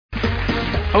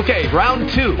Okay, round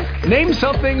two. Name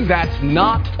something that's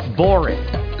not boring.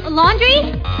 A laundry?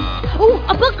 Ooh,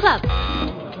 a book club.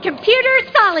 Computer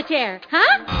solitaire,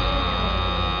 huh?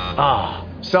 Ah,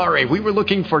 sorry, we were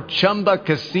looking for Chumba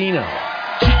Casino.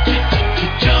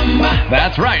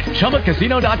 That's right,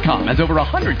 ChumbaCasino.com has over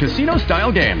 100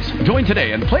 casino-style games. Join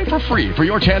today and play for free for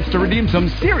your chance to redeem some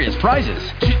serious prizes.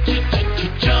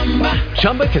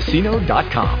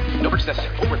 ChumbaCasino.com. No purchase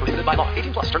necessary. Void where prohibited by law.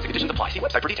 18 plus. Terms and conditions apply. See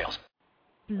website for details.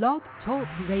 Blog Talk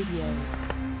Radio.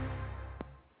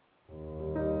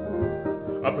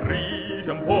 Aprite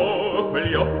un po'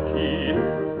 quegli occhi,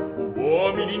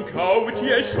 uomini incauti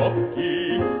e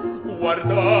sciocchi,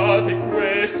 guardate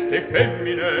queste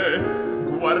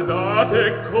femmine,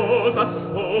 guardate cosa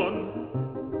son,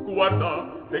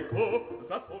 guardate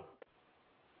cosa son.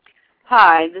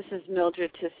 Hi, this is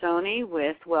Mildred Tassone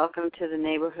with Welcome to the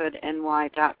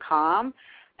NeighborhoodNY.com.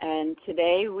 And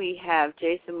today we have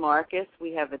Jason Marcus.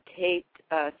 We have a taped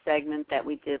segment that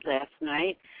we did last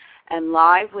night. And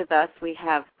live with us we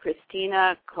have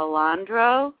Christina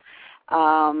Colandro.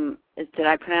 Did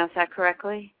I pronounce that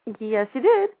correctly? Yes, you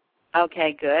did.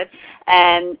 Okay, good.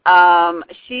 And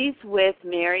she's with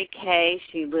Mary Kay.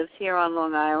 She lives here on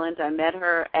Long Island. I met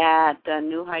her at the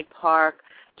New Hyde Park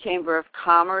Chamber of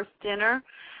Commerce dinner.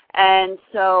 And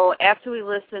so after we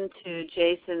listened to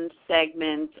Jason's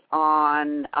segment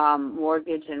on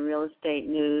mortgage and real estate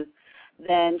news,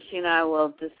 then she and I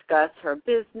will discuss her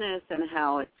business and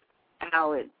how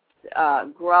it's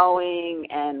growing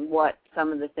and what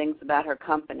some of the things about her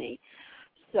company.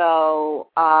 So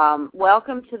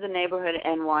welcome to the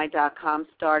NeighborhoodNY.com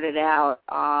started out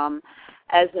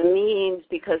as a means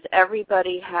because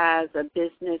everybody has a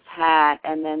business hat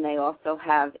and then they also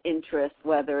have interests,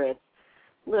 whether it's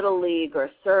Little League or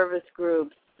service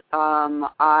groups.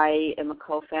 I am a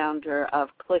co-founder of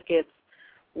Clickets,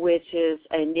 which is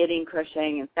a knitting,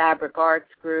 crocheting, and fabric arts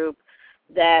group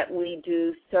that we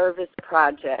do service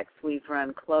projects. We've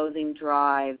run clothing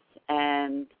drives,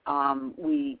 and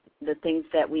the things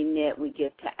that we knit we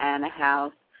give to Anna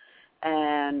House.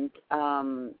 And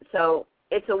so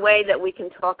it's a way that we can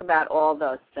talk about all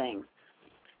those things.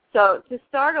 So to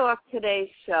start off today's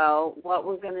show, what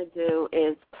we're going to do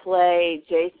is play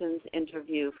Jason's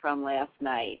interview from last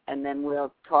night, and then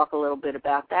we'll talk a little bit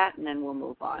about that, and then we'll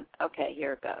move on. Okay,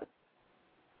 here it goes.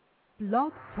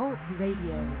 Blog Talk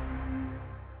Radio.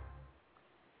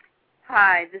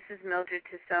 Hi, this is Mildred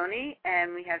Tassone,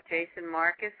 and we have Jason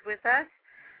Marcus with us.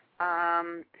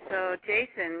 So,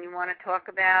 Jason, you want to talk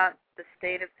about the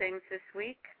state of things this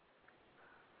week?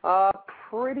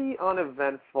 Pretty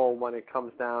uneventful when it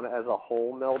comes down as a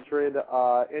whole, Mildred.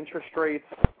 Interest rates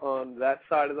on that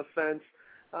side of the fence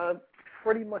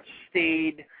pretty much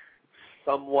stayed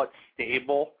somewhat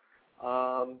stable.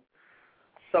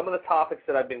 Some of the topics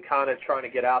that I've been kind of trying to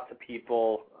get out to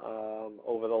people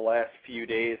over the last few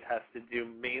days has to do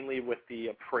mainly with the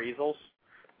appraisals,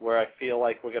 where I feel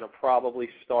like we're going to probably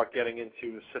start getting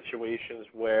into situations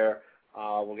where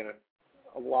a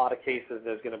lot of cases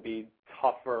there's going to be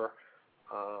tougher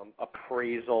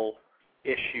appraisal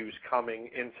issues coming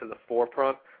into the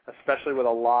forefront, especially with a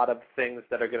lot of things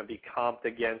that are going to be comped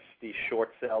against the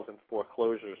short sales and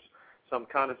foreclosures. So I'm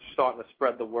kind of starting to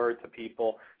spread the word to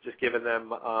people, just giving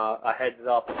them a heads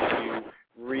up to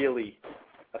really,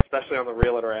 especially on the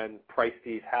realtor end, price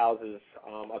these houses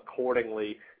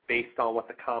accordingly based on what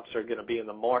the comps are going to be in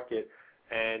the market.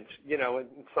 And, you know,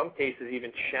 in some cases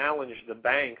even challenge the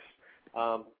banks.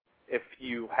 If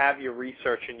you have your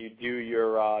research and you do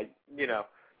your,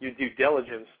 your due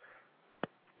diligence,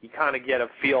 you kind of get a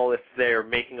feel if they're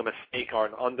making a mistake or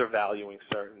undervaluing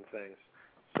certain things.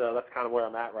 So that's kind of where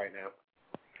I'm at right now.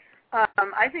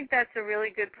 I think that's a really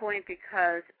good point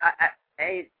because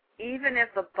even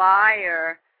if a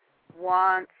buyer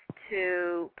wants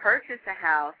to purchase a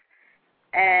house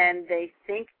and they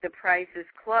think the price is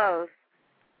close,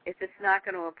 if it's not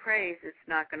going to appraise, it's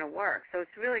not going to work. So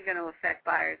it's really going to affect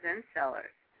buyers and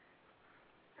sellers.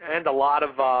 And a lot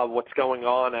of what's going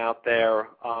on out there,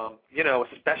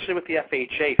 especially with the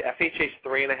FHA. FHA is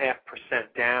 3.5%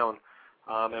 down.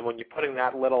 And when you're putting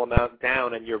that little amount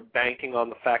down and you're banking on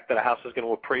the fact that a house is going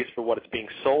to appraise for what it's being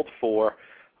sold for,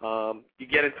 you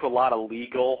get into a lot of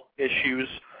legal issues,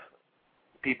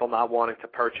 people not wanting to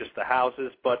purchase the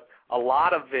houses. But a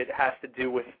lot of it has to do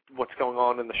with what's going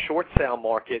on in the short sale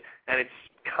market, and it's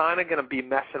kind of going to be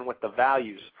messing with the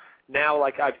values. Now,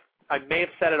 like I may have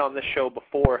said it on this show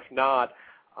before. If not,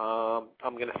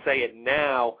 I'm going to say it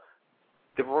now.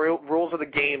 The rules of the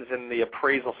games and the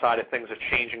appraisal side of things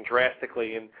are changing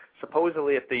drastically, and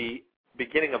supposedly at the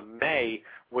beginning of May,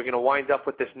 we're going to wind up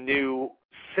with this new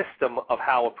system of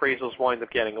how appraisals wind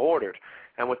up getting ordered.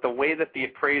 And with the way that the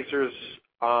appraisers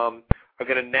are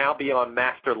going to now be on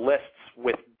master lists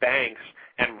with banks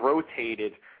and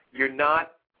rotated, you're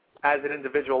not, as an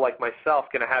individual like myself,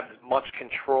 going to have as much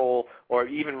control or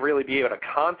even really be able to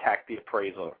contact the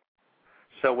appraiser.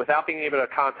 So without being able to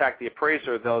contact the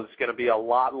appraiser, there's going to be a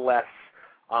lot less,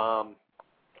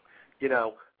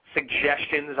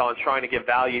 suggestions on trying to get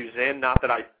values in. Not that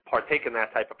I partake in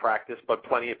that type of practice, but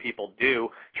plenty of people do,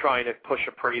 trying to push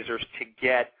appraisers to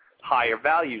get higher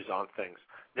values on things.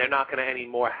 They're not going to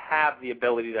anymore have the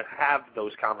ability to have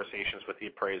those conversations with the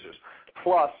appraisers.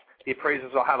 Plus, the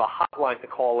appraisers will have a hotline to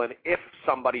call in if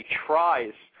somebody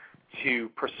tries to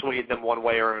persuade them one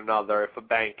way or another, if a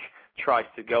bank tries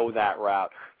to go that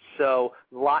route. So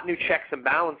a lot new checks and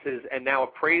balances, and now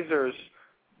appraisers,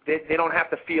 they don't have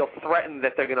to feel threatened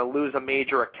that they're going to lose a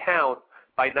major account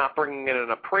by not bringing in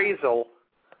an appraisal.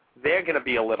 They're going to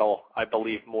be a little, I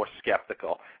believe, more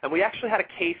skeptical. And we actually had a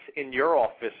case in your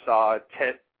office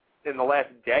in the last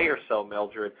day or so,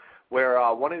 Mildred, where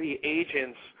one of the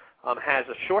agents has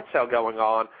a short sale going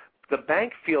on. The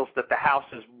bank feels that the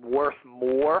house is worth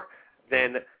more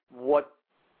than what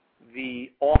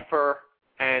the offer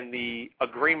and the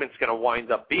agreement's going to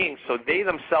wind up being, so they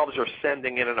themselves are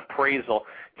sending in an appraisal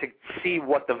to see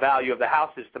what the value of the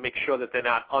house is to make sure that they're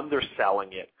not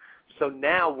underselling it. So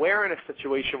now we're in a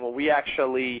situation where we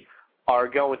actually are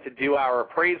going to do our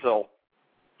appraisal.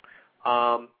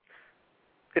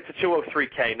 It's a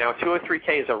 203K. Now, a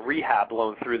 203K is a rehab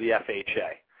loan through the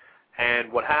FHA.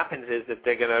 And what happens is that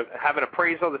they're going to have an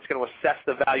appraisal that's going to assess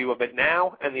the value of it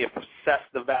now and they assess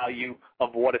the value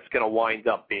of what it's going to wind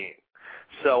up being.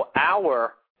 So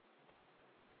our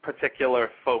particular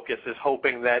focus is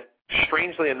hoping that,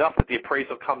 strangely enough, that the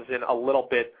appraisal comes in a little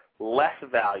bit less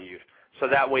valued, so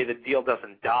that way the deal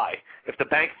doesn't die. If the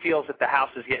bank feels that the house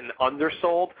is getting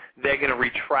undersold, they're going to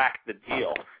retract the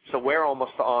deal. So we're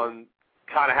almost on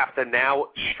kind of have to now,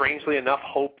 strangely enough,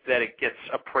 hope that it gets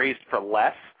appraised for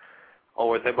less,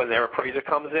 or that when their appraiser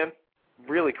comes in.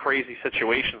 Really crazy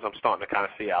situations I'm starting to kind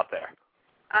of see out there.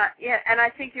 Yeah, and I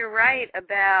think you're right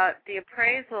about the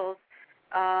appraisals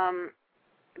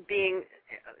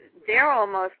they're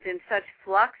almost in such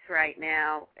flux right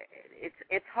now.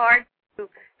 It's hard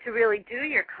to really do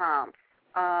your comps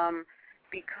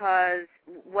because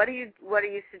what are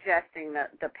you suggesting,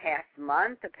 the past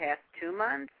month, the past 2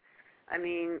 months? I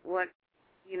mean,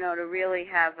 to really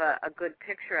have a good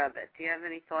picture of it. Do you have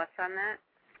any thoughts on that?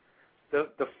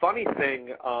 The funny thing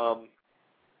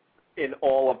in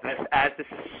all of this, as this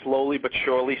is slowly but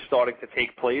surely starting to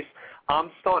take place,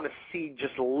 I'm starting to see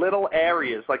just little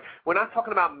areas. Like, we're not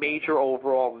talking about major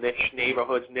overall niche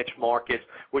neighborhoods, niche markets.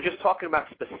 We're just talking about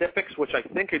specifics, which I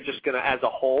think are just going to, as a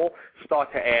whole,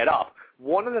 start to add up.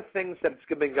 One of the things that's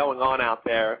been going on out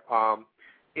there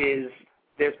is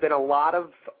there's been a lot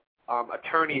of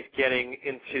attorneys getting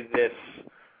into this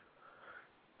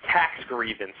tax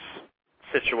grievance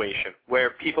situation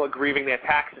where people are grieving their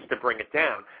taxes to bring it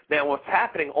down. Now, what's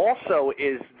happening also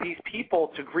is these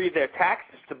people, to grieve their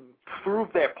taxes to prove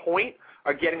their point,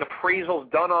 are getting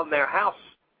appraisals done on their house.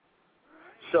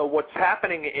 So what's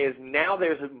happening is now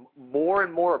there's more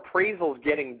and more appraisals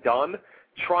getting done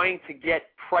trying to get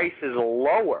prices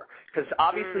lower, because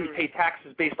obviously you pay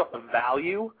taxes based off the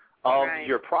value of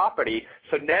your property.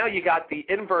 So now you got the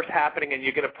inverse happening, and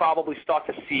you're going to probably start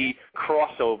to see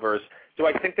crossovers. Do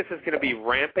I think this is going to be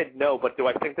rampant? No, but do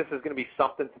I think this is going to be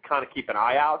something to kind of keep an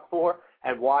eye out for?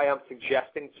 And why I'm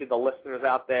suggesting to the listeners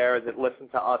out there that listen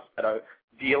to us that are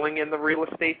dealing in the real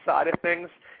estate side of things,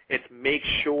 it's make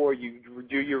sure you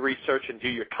do your research and do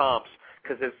your comps,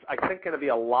 because there's, I think, going to be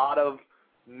a lot of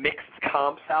mixed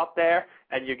comps out there,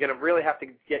 and you're going to really have to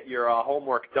get your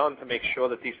homework done to make sure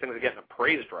that these things are getting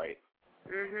appraised right.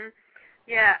 Mhm.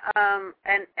 Yeah,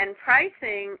 and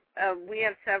pricing, we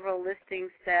have several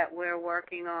listings that we're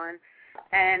working on,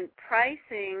 and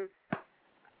pricing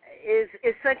is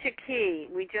such a key.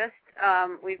 We've just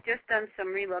done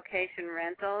some relocation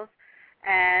rentals,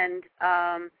 and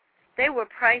they were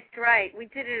priced right. We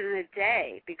did it in a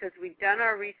day because we'd done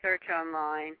our research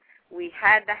online. We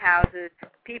had the houses.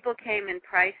 People came and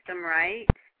priced them right,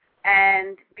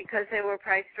 and because they were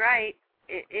priced right,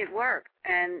 it worked.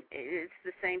 And it's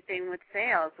the same thing with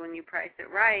sales. When you price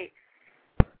it right,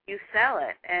 you sell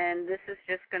it. And this is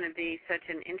just going to be such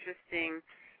an interesting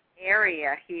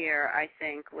area here, I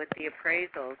think, with the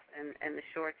appraisals and the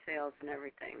short sales and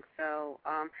everything. So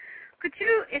could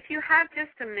you, if you have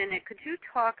just a minute, could you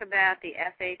talk about the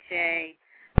FHA,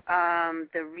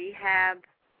 the rehab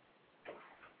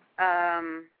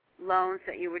loans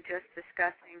that you were just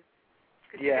discussing?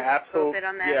 Could you just go a bit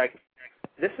on that? Yeah,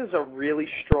 this is a really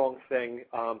strong thing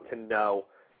to know.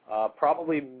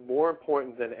 Probably more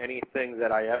important than anything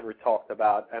that I ever talked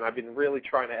about, and I've been really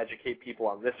trying to educate people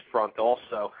on this front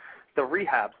also. The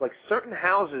rehabs, like certain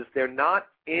houses, they're not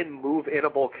in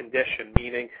move-inable condition,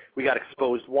 meaning we got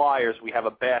exposed wires, we have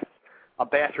a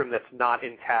bathroom that's not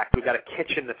intact, we got a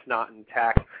kitchen that's not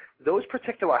intact. Those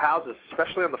particular houses,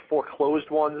 especially on the foreclosed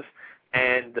ones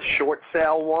and the short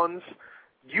sale ones,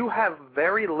 you have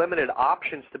very limited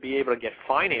options to be able to get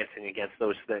financing against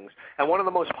those things. And one of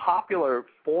the most popular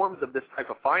forms of this type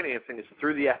of financing is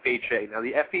through the FHA. Now,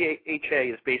 the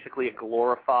FHA is basically a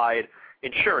glorified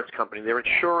insurance company. They're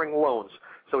insuring loans,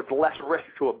 so it's less risk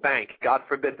to a bank. God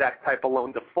forbid that type of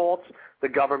loan defaults, the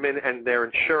government and their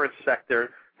insurance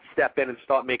sector step in and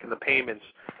start making the payments,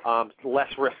 less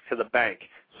risk to the bank.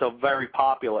 So very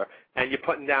popular. And you're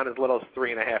putting down as little as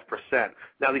 3.5%.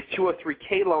 Now, these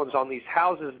 203K loans on these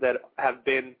houses that have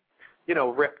been,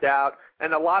 ripped out,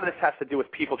 and a lot of this has to do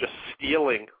with people just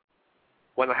stealing.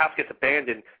 When the house gets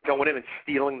abandoned, going in and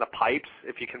stealing the pipes,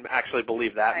 if you can actually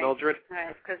believe that, right. Mildred.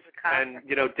 Right, because and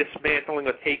dismantling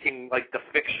or taking like the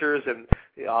fixtures and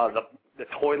the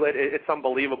toilet. It's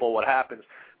unbelievable what happens.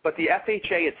 But the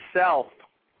FHA itself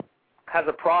has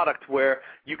a product where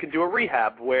you can do a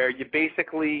rehab, where you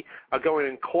basically are going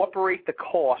to incorporate the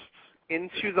costs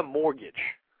into the mortgage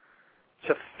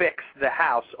to fix the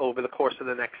house over the course of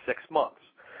the next 6 months.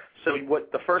 So what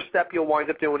the first step you'll wind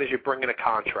up doing is you bring in a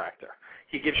contractor.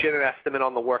 He gives you an estimate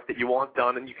on the work that you want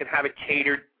done, and you can have it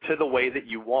catered to the way that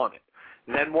you want it.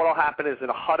 Then what will happen is that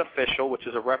a HUD official, which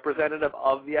is a representative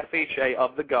of the FHA,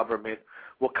 of the government,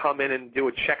 will come in and do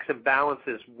a checks and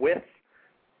balances with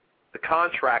the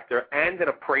contractor and an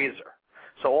appraiser.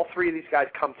 So all three of these guys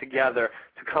come together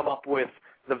to come up with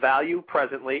the value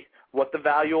presently, what the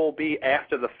value will be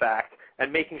after the fact,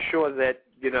 and making sure that,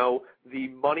 the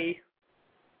money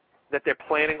that they're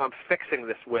planning on fixing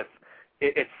this with,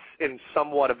 it's in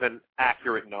somewhat of an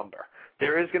accurate number.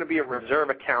 There is going to be a reserve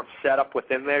account set up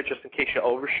within there just in case you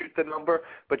overshoot the number,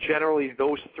 but generally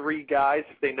those three guys,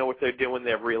 if they know what they're doing,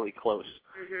 they're really close.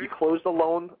 Mm-hmm. You close the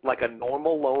loan like a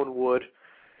normal loan would,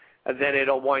 and then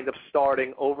it'll wind up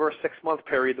starting over a 6-month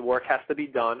period. The work has to be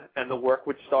done, and the work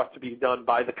would start to be done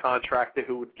by the contractor,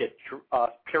 who would get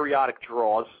periodic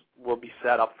draws will be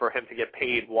set up for him to get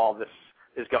paid while this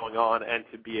is going on and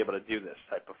to be able to do this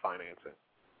type of financing.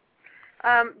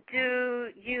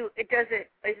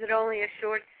 Is it only a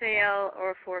short sale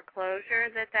or foreclosure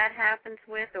that happens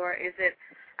with, or is it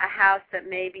a house that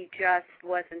maybe just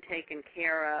wasn't taken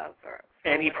care of?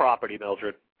 Any property,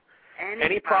 Mildred.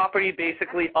 Any property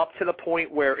basically up to the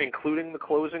point where including the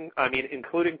closing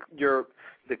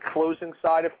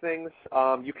side of things,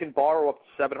 you can borrow up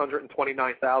to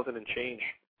 $729,000 and change.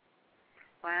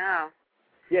 Wow.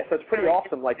 Yeah, so it's pretty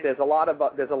awesome. Like there's a lot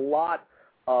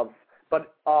of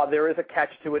but there is a catch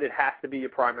to it. It has to be your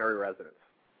primary residence.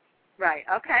 Right.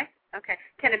 Okay.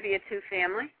 Can it be a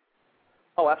two-family?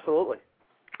 Oh, absolutely.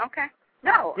 Okay.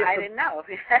 No, yeah, I didn't know.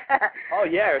 Oh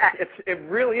yeah, it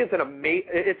really is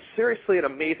it's seriously an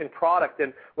amazing product,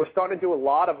 and we're starting to do a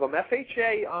lot of them.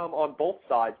 FHA on both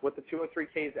sides with the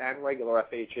 203Ks and regular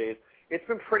FHAs. It's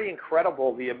been pretty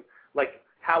incredible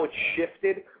how it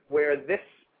shifted. Where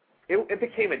it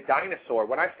became a dinosaur.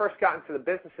 When I first got into the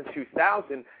business in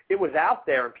 2000, it was out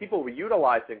there and people were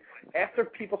utilizing. After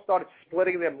people started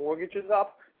splitting their mortgages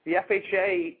up, the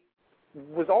FHA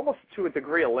was almost to a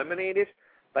degree eliminated.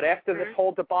 But after this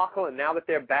whole debacle, and now that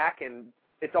they're back, and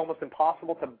it's almost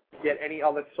impossible to get any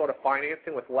other sort of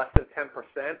financing with less than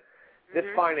 10%, this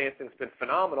financing's been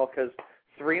phenomenal because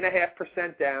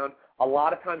 3.5% down. A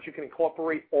lot of times you can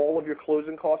incorporate all of your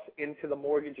closing costs into the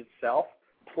mortgage itself.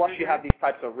 Plus you have these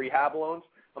types of rehab loans.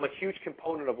 I'm a huge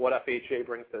component of what FHA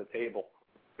brings to the table.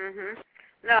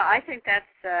 No, I think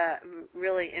that's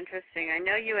really interesting. I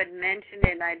know you had mentioned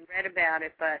it and I'd read about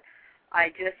it, but I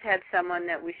just had someone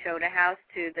that we showed a house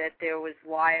to that there was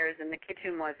wires and the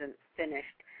kitchen wasn't finished.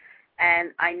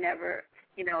 And I never,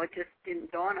 it just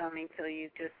didn't dawn on me until you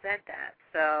just said that.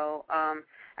 So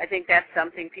I think that's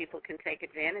something people can take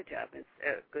advantage of.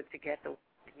 It's good to get the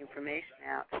information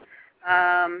out.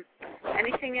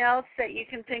 Anything else that you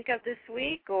can think of this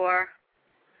week, or?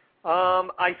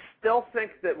 I still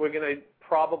think that we're going to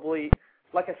probably,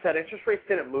 like I said, interest rates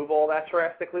didn't move all that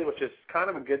drastically, which is kind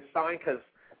of a good sign because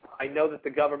I know that the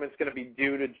government's going to be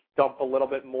due to dump a little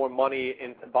bit more money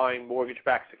into buying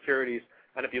mortgage-backed securities.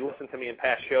 And if you listen to me in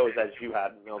past shows, as you had,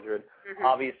 Mildred,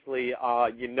 obviously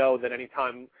you know that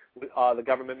anytime the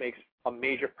government makes a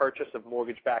major purchase of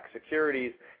mortgage-backed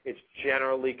securities, it's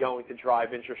generally going to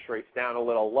drive interest rates down a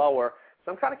little lower.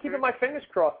 So I'm kind of keeping my fingers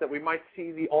crossed that we might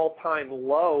see the all-time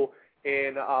low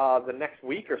in the next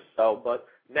week or so. But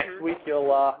next week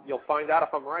you'll find out if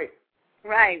I'm right.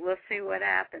 Right. We'll see what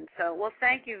happens. So, well,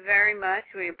 thank you very much.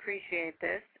 We appreciate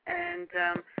this. And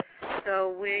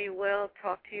so we will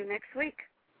talk to you next week.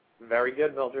 Very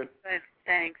good, Mildred. Good.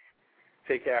 Thanks.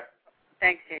 Take care.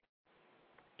 Thanks, Jane.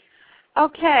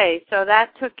 Okay, so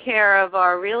that took care of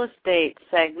our real estate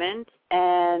segment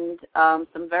and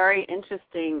some very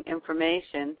interesting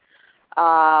information.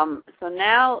 So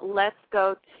now let's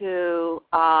go to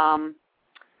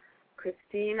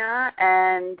Christina,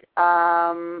 and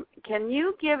can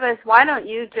you give us, why don't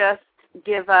you just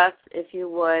give us, if you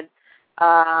would,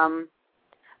 an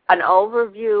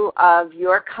overview of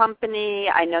your company.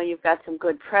 I know you've got some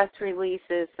good press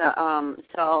releases,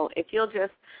 so if you'll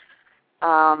just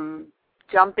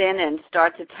jump in and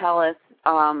start to tell us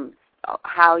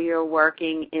how you're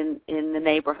working in the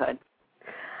neighborhood.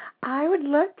 I would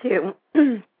love to.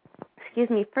 Excuse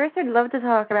me. First, I'd love to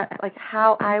talk about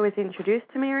how I was introduced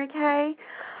to Mary Kay,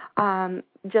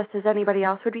 just as anybody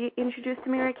else would be introduced to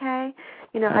Mary Kay.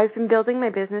 I've been building my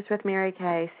business with Mary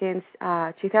Kay since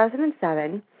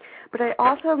 2007, but I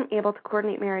also am able to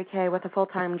coordinate Mary Kay with a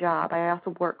full-time job. I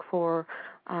also work for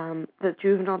the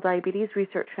Juvenile Diabetes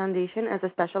Research Foundation as a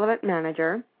special event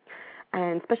manager.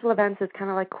 And special events is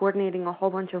kind of like coordinating a whole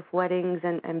bunch of weddings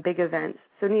and big events.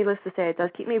 So needless to say, it does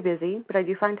keep me busy, but I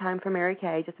do find time for Mary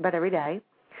Kay just about every day.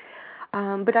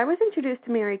 But I was introduced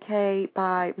to Mary Kay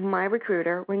by my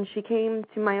recruiter when she came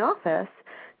to my office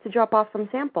to drop off some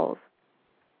samples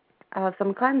of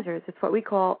some cleansers. It's what we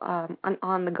call an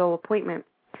on-the-go appointment.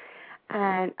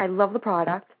 And I love the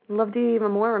product. Loved it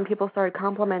even more when people started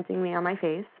complimenting me on my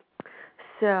face.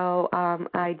 So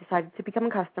I decided to become a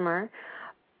customer.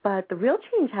 But the real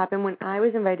change happened when I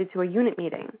was invited to a unit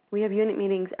meeting. We have unit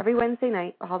meetings every Wednesday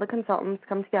night. All the consultants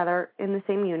come together in the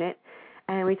same unit,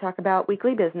 and we talk about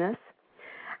weekly business.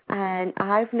 And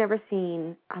I've never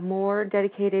seen a more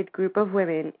dedicated group of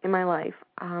women in my life.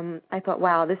 I thought,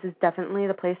 wow, this is definitely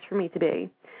the place for me to be.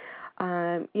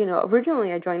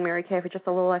 Originally I joined Mary Kay for just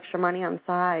a little extra money on the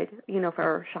side,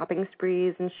 for shopping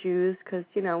sprees and shoes, because,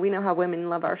 we know how women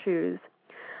love our shoes.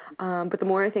 But the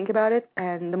more I think about it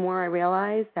and the more I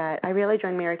realize that I really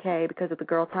joined Mary Kay because of the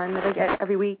girl time that I get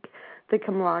every week. The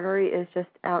camaraderie is just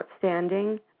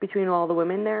outstanding between all the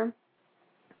women there.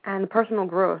 And the personal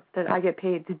growth that I get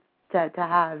paid to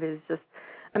have is just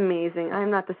amazing.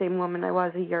 I'm not the same woman I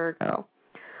was a year ago.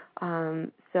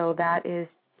 So that is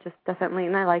just definitely,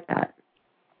 and I like that.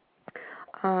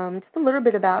 Just a little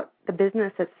bit about the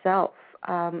business itself.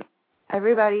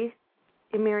 Everybody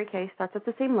in Mary Kay starts at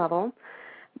the same level.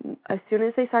 As soon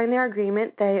as they sign their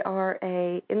agreement, they are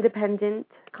a independent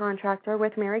contractor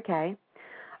with Mary Kay.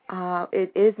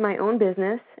 It is my own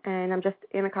business, and I'm just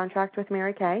in a contract with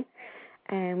Mary Kay.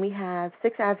 And we have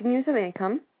 6 avenues of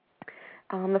income.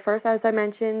 The first, as I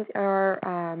mentioned, are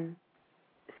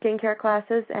skincare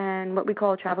classes and what we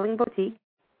call a traveling boutique.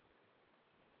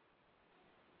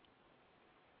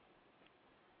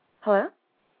 Hello?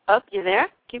 Oh, you there?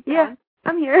 Keep going. Yeah,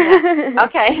 I'm here. Yeah.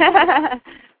 Okay.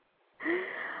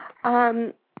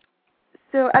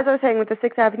 So as I was saying, with the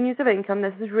 6 avenues of income,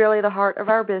 this is really the heart of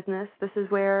our business. This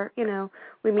is where,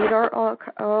 we meet all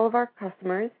of our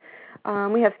customers.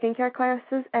 We have skincare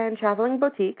classes and traveling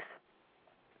boutiques.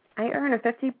 I earn a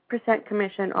 50%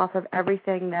 commission off of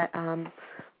everything that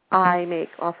I make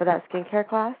off of that skincare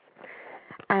class.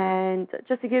 And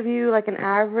just to give you an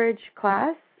average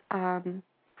class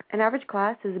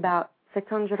is about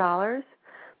 $600.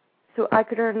 So I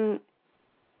could earn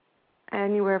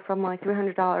anywhere from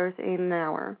 $300 an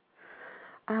hour.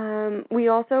 We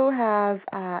also have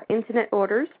internet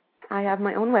orders. I have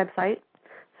my own website,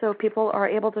 so people are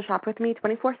able to shop with me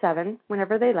 24/7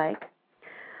 whenever they like.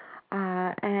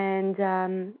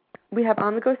 And we have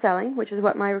on-the-go selling, which is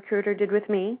what my recruiter did with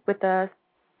me with the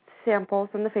samples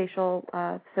and the facial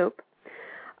soap.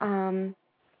 And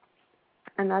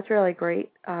that's really great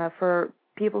for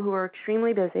people who are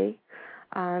extremely busy.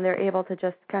 They're able to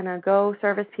just kind of go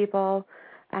service people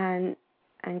and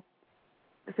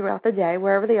throughout the day,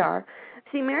 wherever they are.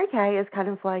 See, Mary Kay is kind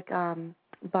of like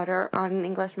butter on an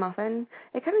English muffin.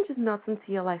 It kind of just melts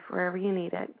into your life wherever you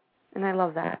need it, and I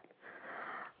love that.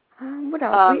 What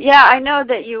else? Yeah, I know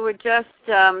that you were just,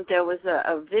 there was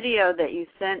a video that you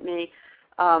sent me.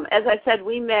 As I said,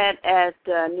 we met at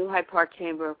the New Hyde Park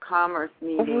Chamber of Commerce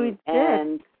meeting. Oh, we did.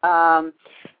 And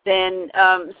then,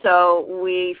 so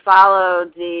we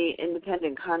followed the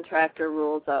independent contractor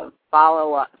rules of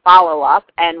follow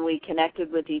up, and we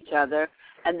connected with each other.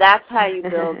 And that's how you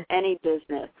build any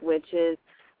business, which is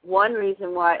one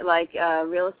reason why, like,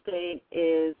 real estate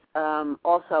is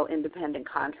also independent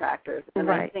contractors. And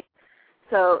right. I think,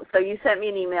 so you sent me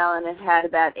an email, and it had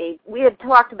about 8. We had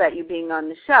talked about you being on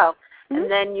the show, and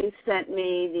then you sent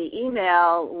me the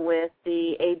email with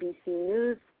the ABC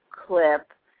News clip,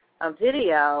 a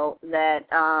video that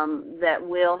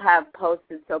we'll have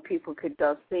posted so people could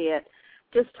go see it.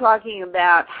 Just talking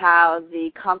about how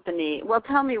the company. Well,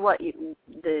 tell me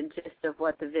the gist of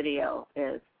what the video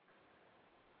is.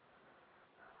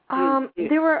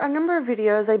 There were a number of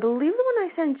videos. I believe the one I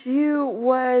sent you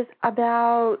was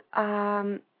about,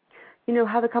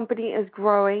 how the company is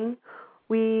growing.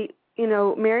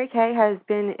 Mary Kay has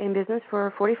been in business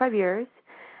for 45 years.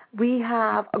 We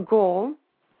have a goal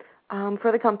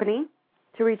for the company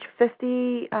to reach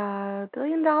 $50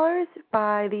 billion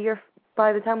by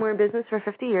the time we're in business for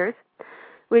 50 years,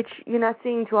 which you're not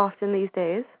seeing too often these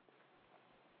days.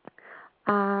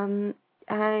 And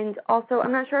also,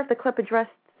 I'm not sure if the clip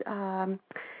addressed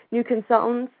new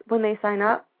consultants when they sign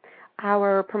up.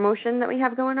 Our promotion that we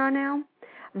have going on now,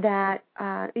 that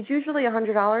it's usually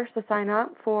 $100 to sign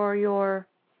up for your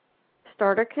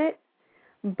starter kit,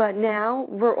 but now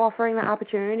we're offering the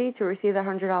opportunity to receive the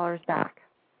 $100 back.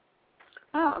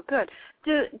 Oh, good.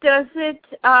 Does it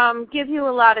give you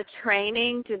a lot of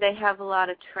training? Do they have a lot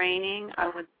of training?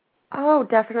 Oh,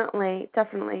 definitely.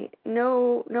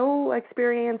 No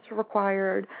experience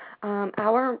required.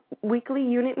 Our weekly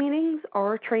unit meetings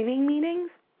are training meetings.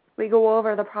 We go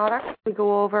over the product. We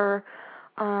go over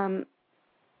the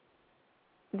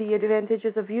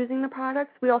advantages of using the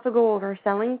products. We also go over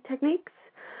selling techniques.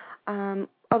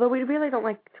 Although we really don't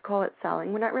like to call it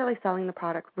selling. We're not really selling the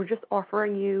product. We're just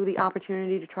offering you the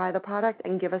opportunity to try the product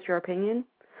and give us your opinion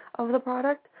of the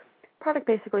product. The product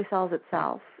basically sells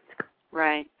itself.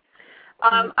 Right.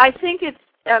 I think it's,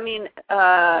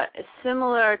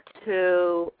 similar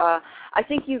to, I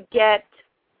think you get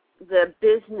the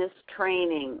business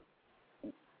training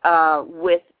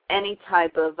with any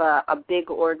type of a big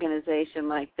organization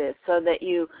like this, so that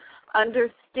you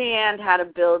understand how to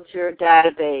build your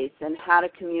database and how to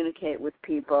communicate with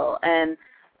people, and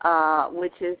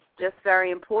which is just very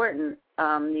important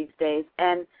these days.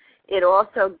 And it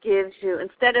also gives you,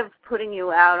 instead of putting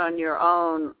you out on your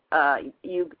own,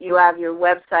 you have your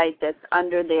website that's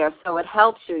under there, so it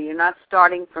helps you. You're not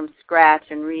starting from scratch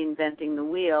and reinventing the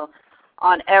wheel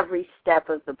on every step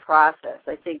of the process.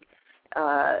 I think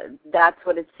that's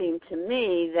what it seemed to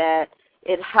me, that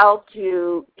it helped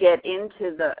you get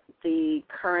into the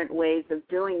current ways of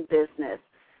doing business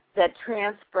that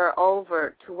transfer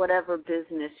over to whatever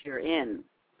business you're in.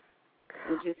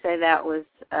 Would you say that was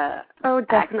Oh,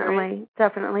 definitely. accurate?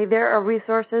 Definitely. There are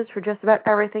resources for just about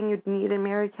everything you'd need in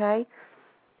Mary Kay.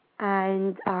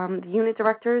 And the unit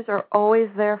directors are always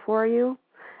there for you.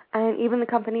 And even the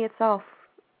company itself,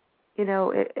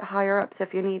 higher ups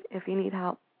if you need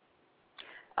help.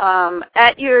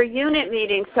 At your unit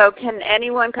meeting, so can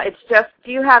anyone,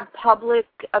 do you have public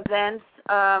events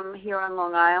here on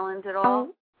Long Island at all?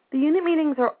 Oh, the unit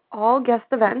meetings are all guest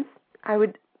events.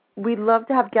 We'd love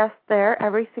to have guests there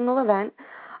every single event.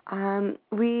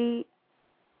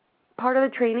 Part of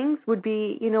the trainings would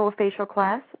be, a facial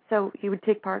class. So you would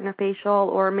take part in a facial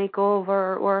or a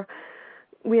makeover, or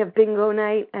we have bingo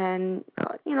night and,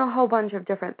 a whole bunch of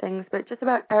different things. But just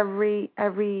about every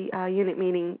unit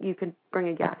meeting, you could bring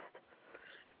a guest.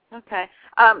 Okay.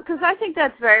 Because I think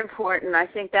that's very important. I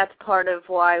think that's part of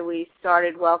why we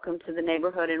started Welcome to the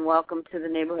Neighborhood and welcome to the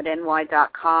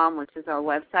neighborhoodny.com, which is our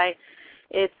website.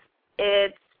 It's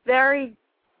very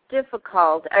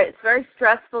difficult. It's very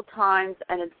stressful times,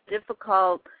 and it's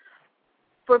difficult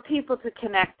for people to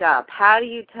connect up. How do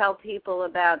you tell people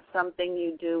about something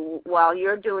you do while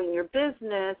you're doing your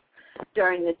business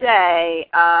during the day?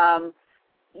 How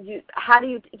do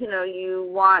you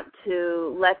want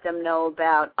to let them know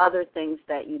about other things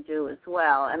that you do as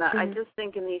well? And I just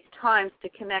think in these times to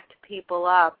connect people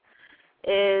up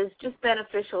is just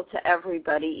beneficial to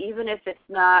everybody, even if it's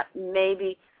not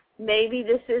maybe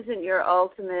this isn't your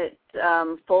ultimate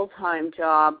full-time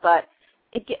job, but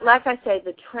like I say,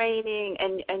 the training,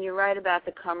 and you're right about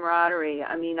the camaraderie.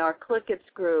 I mean, our Clickets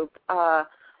group,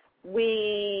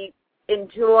 we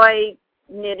enjoy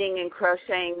knitting and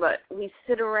crocheting, but we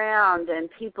sit around and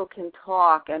people can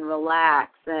talk and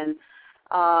relax and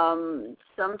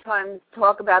sometimes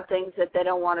talk about things that they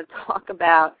don't want to talk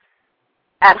about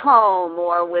at home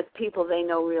or with people they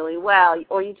know really well,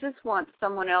 or you just want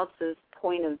someone else's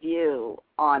point of view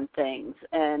on things.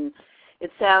 And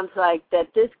it sounds like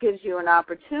that this gives you an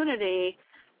opportunity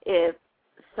if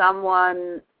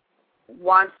someone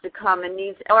wants to come and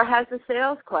needs or has a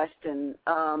sales question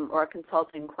or a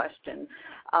consulting question,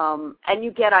 and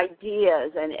you get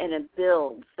ideas and it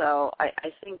builds. So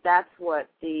I think that's what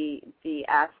the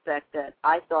aspect that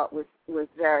I thought was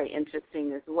very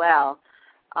interesting as well.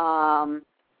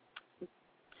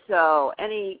 So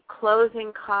any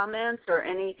closing comments or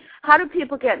how do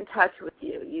people get in touch with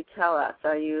you? You tell us.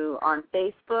 Are you on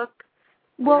Facebook?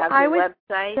 Well, I would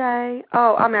say,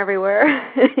 I'm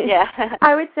everywhere. Yeah.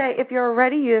 I would say if you're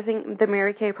already using the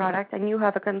Mary Kay product and you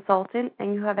have a consultant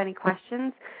and you have any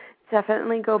questions,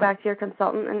 definitely go back to your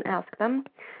consultant and ask them.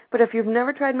 But if you've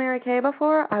never tried Mary Kay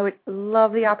before, I would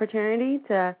love the opportunity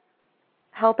to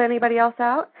help anybody else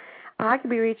out. I can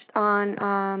be reached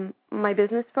on my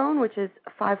business phone, which is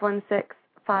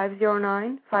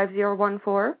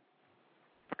 516-509-5014.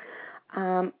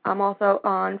 I'm also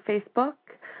on Facebook.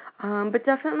 But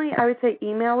definitely, I would say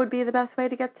email would be the best way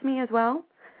to get to me as well.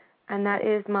 And that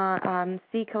is my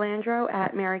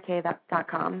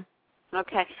ccalandro@marykay.com.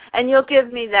 Okay. And you'll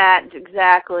give me that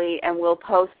exactly, and we'll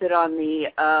post it on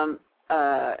the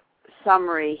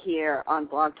summary here on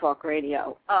Blog Talk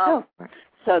Radio.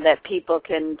 So that people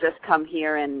can just come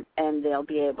here and they'll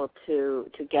be able to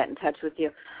get in touch with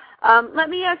you. Let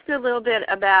me ask you a little bit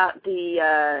about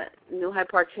the New Hyde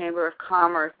Park Chamber of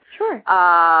Commerce. Sure.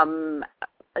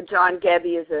 John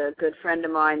Gebby is a good friend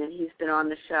of mine, and he's been on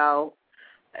the show.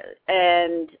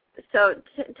 And so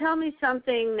tell me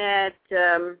something that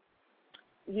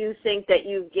you think that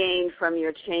you've gained from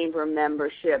your chamber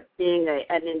membership, being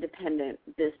an independent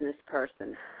business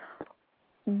person.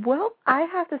 Well, I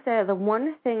have to say the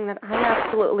one thing that I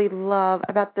absolutely love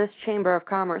about this Chamber of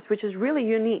Commerce, which is really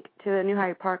unique to the New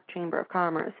Hyde Park Chamber of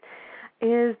Commerce,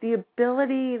 is the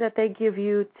ability that they give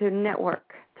you to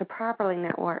network, to properly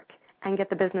network and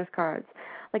get the business cards.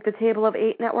 Like the Table of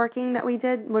 8 networking that we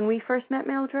did when we first met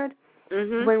Mildred,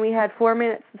 when we had 4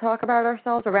 minutes to talk about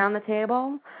ourselves around the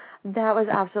table, that was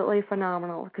absolutely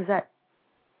phenomenal because that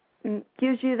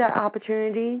gives you that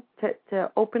opportunity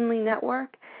to openly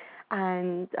network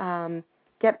and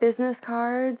get business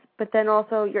cards, but then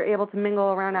also you're able to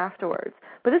mingle around afterwards.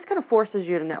 But this kind of forces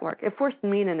you to network. It forced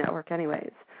me to network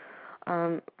anyways.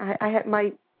 I had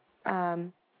my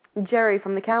Jerry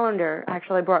from the calendar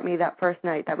actually brought me that first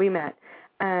night that we met,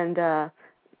 and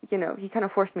he kind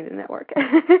of forced me to network.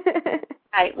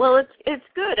 Right. Well, it's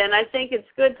good, and I think it's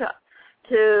good to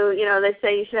they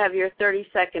say you should have your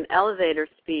 30-second elevator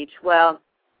speech. Well,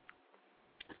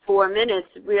 4 minutes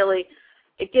really.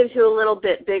 It gives you a little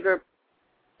bit bigger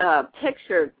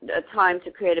picture, a time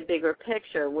to create a bigger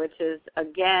picture, which is,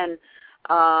 again,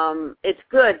 it's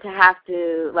good to have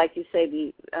to, like you say,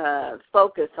 be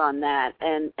focus on that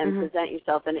and present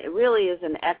yourself. And it really is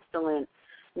an excellent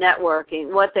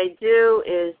networking. What they do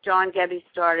is John Gebby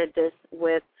started this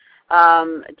with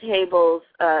tables,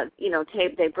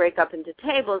 they break up into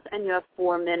tables, and you have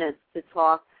 4 minutes to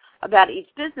talk about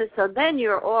each business. So then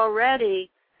you're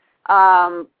already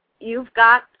you've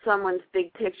got someone's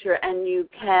big picture, and you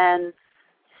can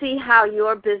see how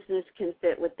your business can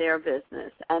fit with their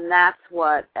business, and that's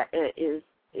what it is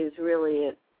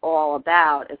really all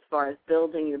about as far as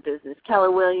building your business. Keller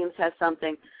Williams has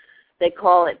something, they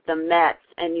call it the Mets,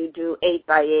 and you do 8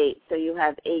 by 8, so you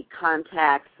have 8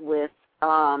 contacts with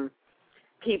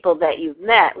people that you've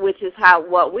met, which is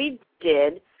what we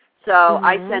did. So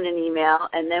I sent an email,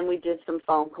 and then we did some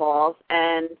phone calls,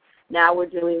 and now we're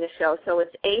doing the show. So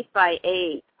it's 8 by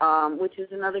 8, which is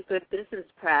another good business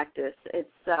practice. It's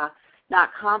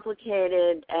not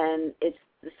complicated, and it's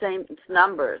the same. It's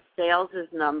numbers. Sales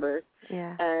is numbers.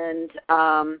 Yeah. And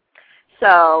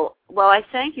so, well, I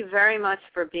thank you very much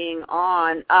for being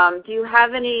on. Do you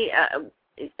have any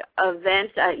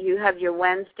events? You have your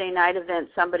Wednesday night event.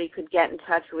 Somebody could get in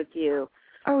touch with you.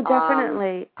 Oh,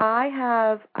 definitely. I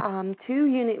have 2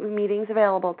 unit meetings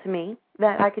available to me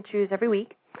that I could choose every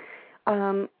week.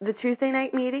 The Tuesday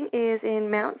night meeting is in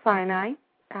Mount Sinai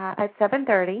at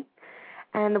 7:30,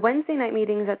 and the Wednesday night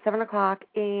meeting is at 7 o'clock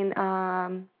in,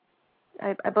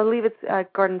 I believe it's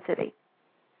Garden City.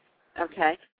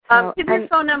 Okay. So, give your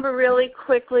phone number really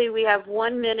quickly. We have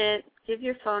 1 minute. Give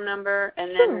your phone number,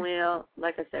 and then we'll,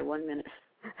 like I said, 1 minute.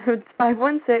 It's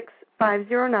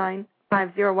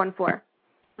 516-509-5014.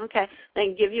 Okay.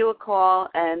 Then give you a call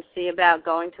and see about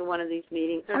going to one of these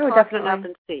meetings or talking definitely. up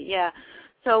and see. Yeah.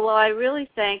 So, well, I really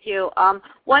thank you.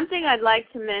 One thing I'd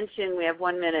like to mention, we have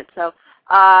 1 minute. So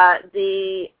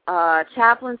the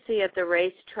chaplaincy at the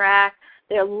racetrack,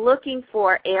 they're looking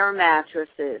for air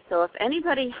mattresses. So if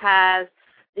anybody has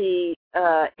the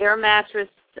air mattress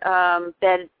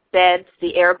beds,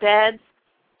 the air beds,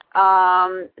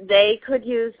 they could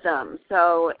use them.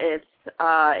 So it's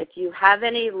If you have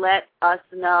any, let us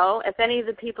know. If any of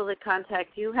the people that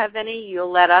contact you have any,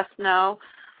 you'll let us know.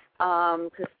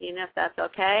 Christina, if that's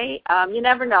okay. You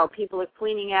never know. People are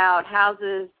cleaning out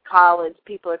houses, college.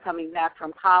 People are coming back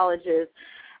from colleges,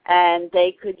 and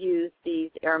they could use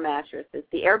these air mattresses.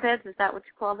 The air beds, is that what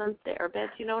you call them? The air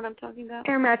beds, you know what I'm talking about?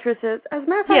 Air mattresses. As a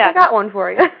matter of fact, I got one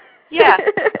for you. Yeah.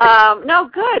 No,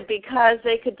 good, because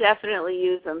they could definitely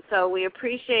use them. So we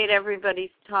appreciate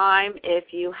everybody's time.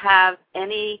 If you have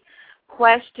any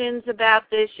questions about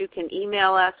this, you can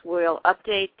email us. We'll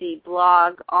update the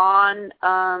blog on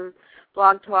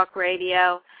Blog Talk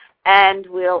Radio, and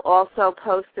we'll also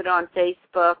post it on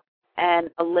Facebook and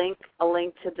a link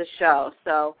to the show.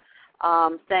 So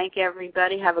thank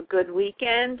everybody. Have a good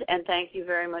weekend, and thank you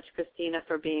very much, Christina,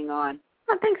 for being on.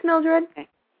 Oh, thanks, Mildred. Okay.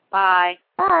 Bye.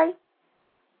 Bye.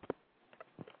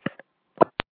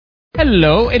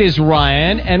 Hello, it is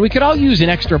Ryan, and we could all use an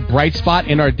extra bright spot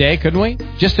in our day, couldn't we?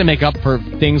 Just to make up for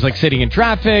things like sitting in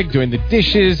traffic, doing the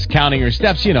dishes, counting your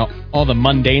steps, you know, all the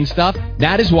mundane stuff.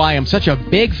 That is why I'm such a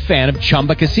big fan of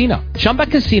Chumba Casino. Chumba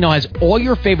Casino has all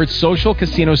your favorite social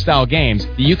casino-style games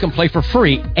that you can play for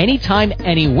free anytime,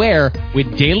 anywhere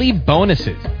with daily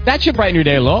bonuses. That should brighten your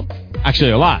day a little.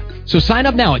 Actually, a lot. So sign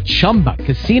up now at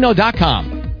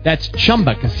ChumbaCasino.com. That's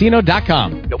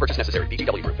ChumbaCasino.com. No purchase necessary.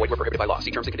 VGW Group. Void where prohibited by law. See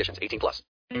terms and conditions. 18+.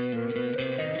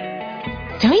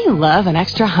 Don't you love an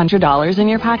extra $100 in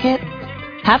your pocket?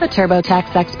 Have a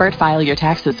TurboTax expert file your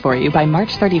taxes for you by March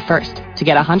 31st to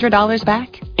get $100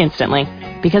 back instantly.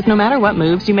 Because no matter what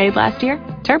moves you made last year,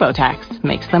 TurboTax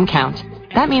makes them count.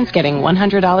 That means getting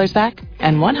 $100 back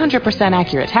and 100%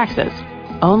 accurate taxes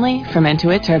only from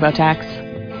Intuit TurboTax.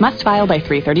 Must file by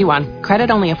 3/31. Credit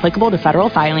only applicable to federal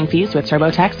filing fees with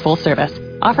TurboTax full service.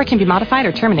 Offer can be modified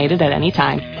or terminated at any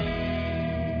time.